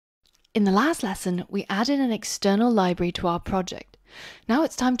In the last lesson, we added an external library to our project. Now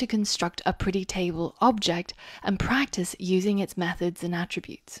it's time to construct a pretty table object and practice using its methods and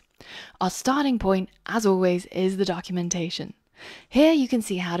attributes. Our starting point, as always, is the documentation. Here you can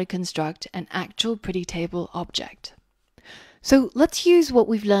see how to construct an actual pretty table object. So let's use what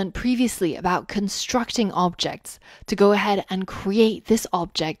we've learned previously about constructing objects to go ahead and create this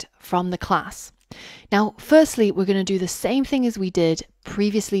object from the class. Now, firstly, we're going to do the same thing as we did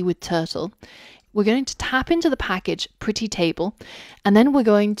previously with Turtle. We're going to tap into the package pretty table, and then we're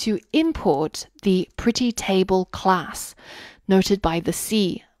going to import the pretty table class, noted by the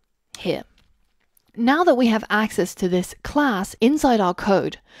C here. Now that we have access to this class inside our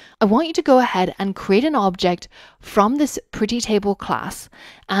code, I want you to go ahead and create an object from this pretty table class,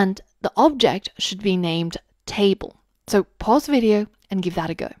 and the object should be named table. So pause the video and give that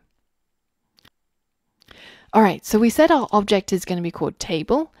a go. All right, so we said our object is going to be called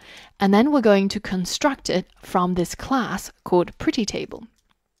table, and then we're going to construct it from this class called pretty table.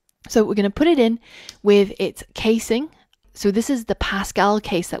 So we're going to put it in with its casing. So this is the Pascal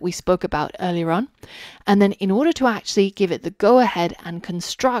case that we spoke about earlier on. And then in order to actually give it the go ahead and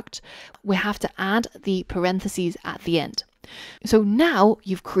construct, we have to add the parentheses at the end. So now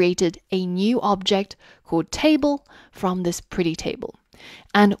you've created a new object called table from this pretty table.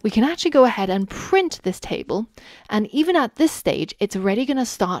 And we can actually go ahead and print this table. And even at this stage, it's already going to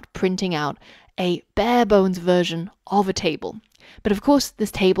start printing out a bare bones version of a table. But of course,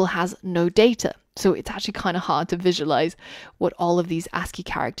 this table has no data. So it's actually kind of hard to visualize what all of these ASCII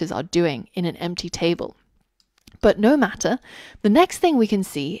characters are doing in an empty table. But no matter, the next thing we can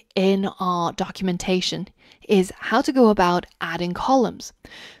see in our documentation is how to go about adding columns.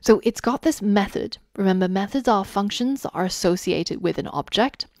 So it's got this method. Remember, methods are functions that are associated with an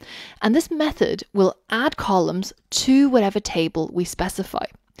object. And this method will add columns to whatever table we specify.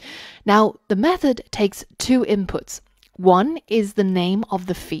 Now, the method takes two inputs. One is the name of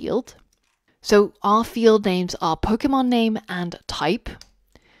the field. So our field names are Pokemon name and type.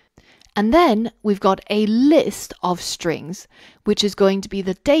 And then we've got a list of strings, which is going to be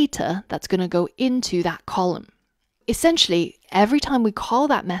the data that's going to go into that column. Essentially, every time we call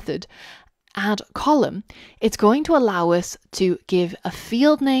that method add column, it's going to allow us to give a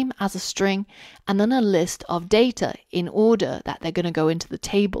field name as a string and then a list of data in order that they're going to go into the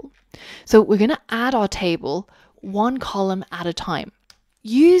table. So we're going to add our table one column at a time.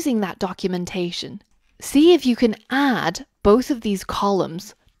 Using that documentation, see if you can add both of these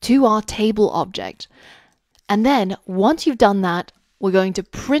columns to our table object. And then once you've done that, we're going to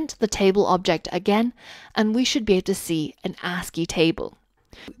print the table object again, and we should be able to see an ASCII table.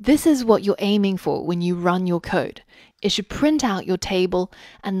 This is what you're aiming for when you run your code. It should print out your table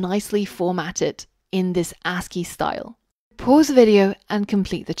and nicely format it in this ASCII style. Pause the video and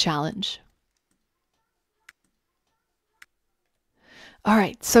complete the challenge. All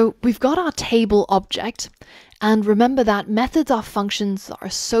right, so we've got our table object, and remember that methods are functions that are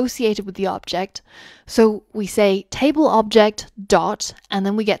associated with the object. So we say table object dot, and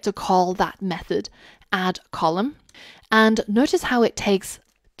then we get to call that method add column. And notice how it takes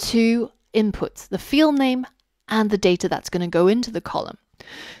two inputs, the field name and the data that's going to go into the column.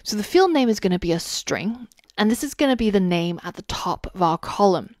 So the field name is going to be a string, and this is going to be the name at the top of our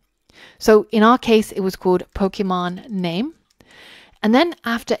column. So in our case, it was called Pokemon name. And then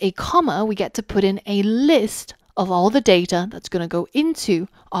after a comma, we get to put in a list of all the data that's going to go into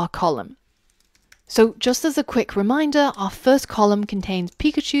our column. So just as a quick reminder, our first column contains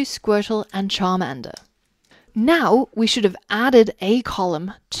Pikachu, Squirtle, and Charmander. Now we should have added a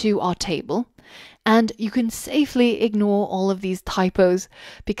column to our table, and you can safely ignore all of these typos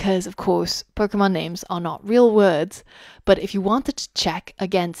because, of course, Pokemon names are not real words. But if you wanted to check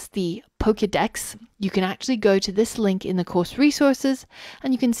against the Pokédex, you can actually go to this link in the course resources,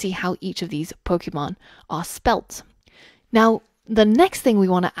 and you can see how each of these Pokemon are spelt. Now, the next thing we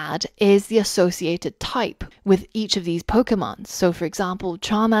want to add is the associated type with each of these Pokemon. So for example,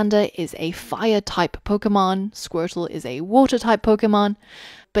 Charmander is a fire type Pokemon, Squirtle is a water type Pokemon,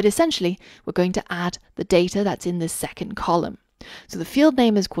 but essentially we're going to add the data that's in this second column. So the field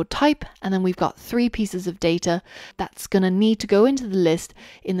name is called type, and then we've got three pieces of data that's going to need to go into the list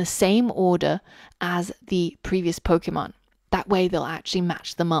in the same order as the previous Pokemon. That way they'll actually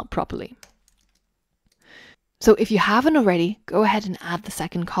match them up properly. So if you haven't already, go ahead and add the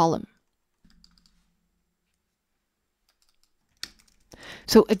second column.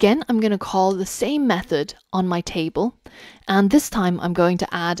 So again, I'm going to call the same method on my table, and this time I'm going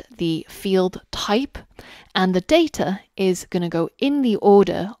to add the field type, and the data is going to go in the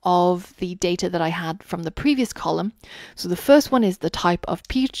order of the data that I had from the previous column. So the first one is the type of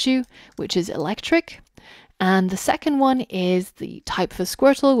Pikachu, which is electric, and the second one is the type for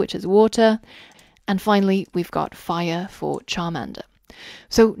Squirtle, which is water, and finally we've got fire for Charmander.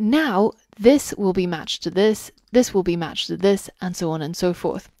 So now this will be matched to this will be matched to this, and so on and so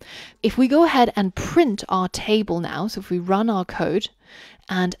forth. If we go ahead and print our table now, so if we run our code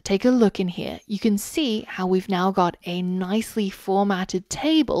and take a look in here, you can see how we've now got a nicely formatted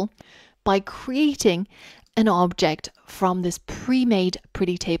table by creating an object from this pre-made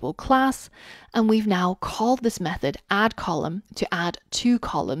pretty table class, and we've now called this method add column to add 2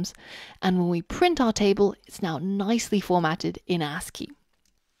 columns, and when we print our table, it's now nicely formatted in ASCII.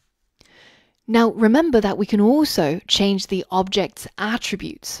 Now remember that we can also change the object's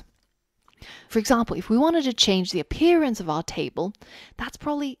attributes. For example, if we wanted to change the appearance of our table, that's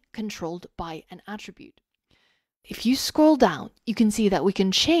probably controlled by an attribute. If you scroll down, you can see that we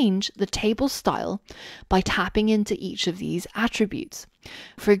can change the table style by tapping into each of these attributes.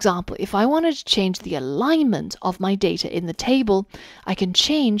 For example, if I wanted to change the alignment of my data in the table, I can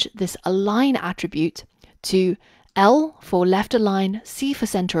change this align attribute to L for left align, C for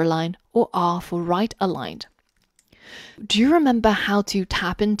center align, or R for right aligned. Do you remember how to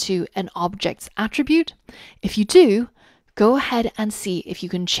tap into an object's attribute? If you do, go ahead and see if you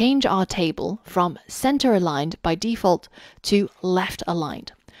can change our table from center aligned by default to left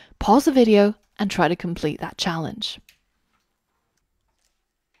aligned. Pause the video and try to complete that challenge.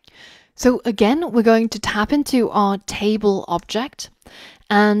 So again, we're going to tap into our table object,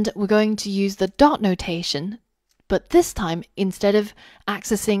 and we're going to use the dot notation. But this time, instead of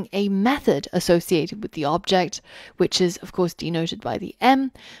accessing a method associated with the object, which is of course denoted by the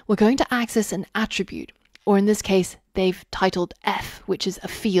M, we're going to access an attribute, or in this case, they've titled F, which is a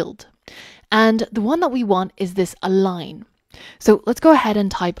field. And the one that we want is this align. So let's go ahead and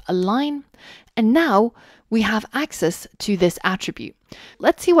type align, and now we have access to this attribute.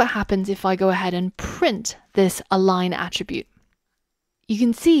 Let's see what happens if I go ahead and print this align attribute. You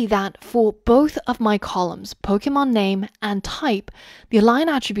can see that for both of my columns, Pokemon name and type, the align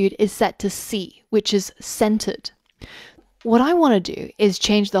attribute is set to C, which is centered. What I want to do is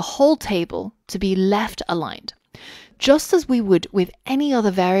change the whole table to be left aligned. Just as we would with any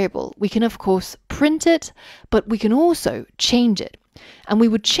other variable, we can of course print it, but we can also change it. And we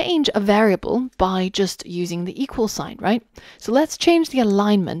would change a variable by just using the equal sign, right? So let's change the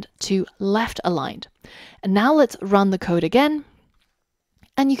alignment to left aligned. And now let's run the code again.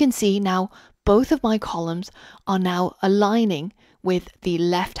 And you can see now both of my columns are now aligning with the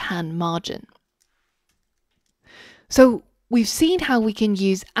left-hand margin. So we've seen how we can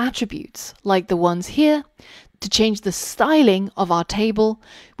use attributes like the ones here to change the styling of our table.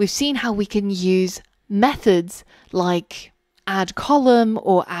 We've seen how we can use methods like add column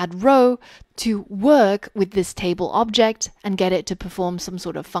or add row to work with this table object and get it to perform some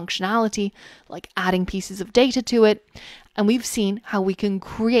sort of functionality like adding pieces of data to it. And we've seen how we can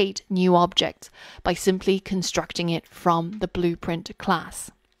create new objects by simply constructing it from the blueprint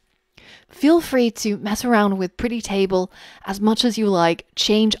class. Feel free to mess around with Pretty Table as much as you like,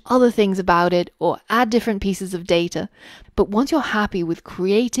 change other things about it or add different pieces of data. But once you're happy with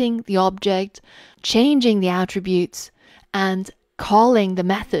creating the object, changing the attributes, and calling the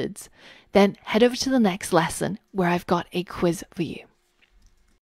methods, then head over to the next lesson where I've got a quiz for you.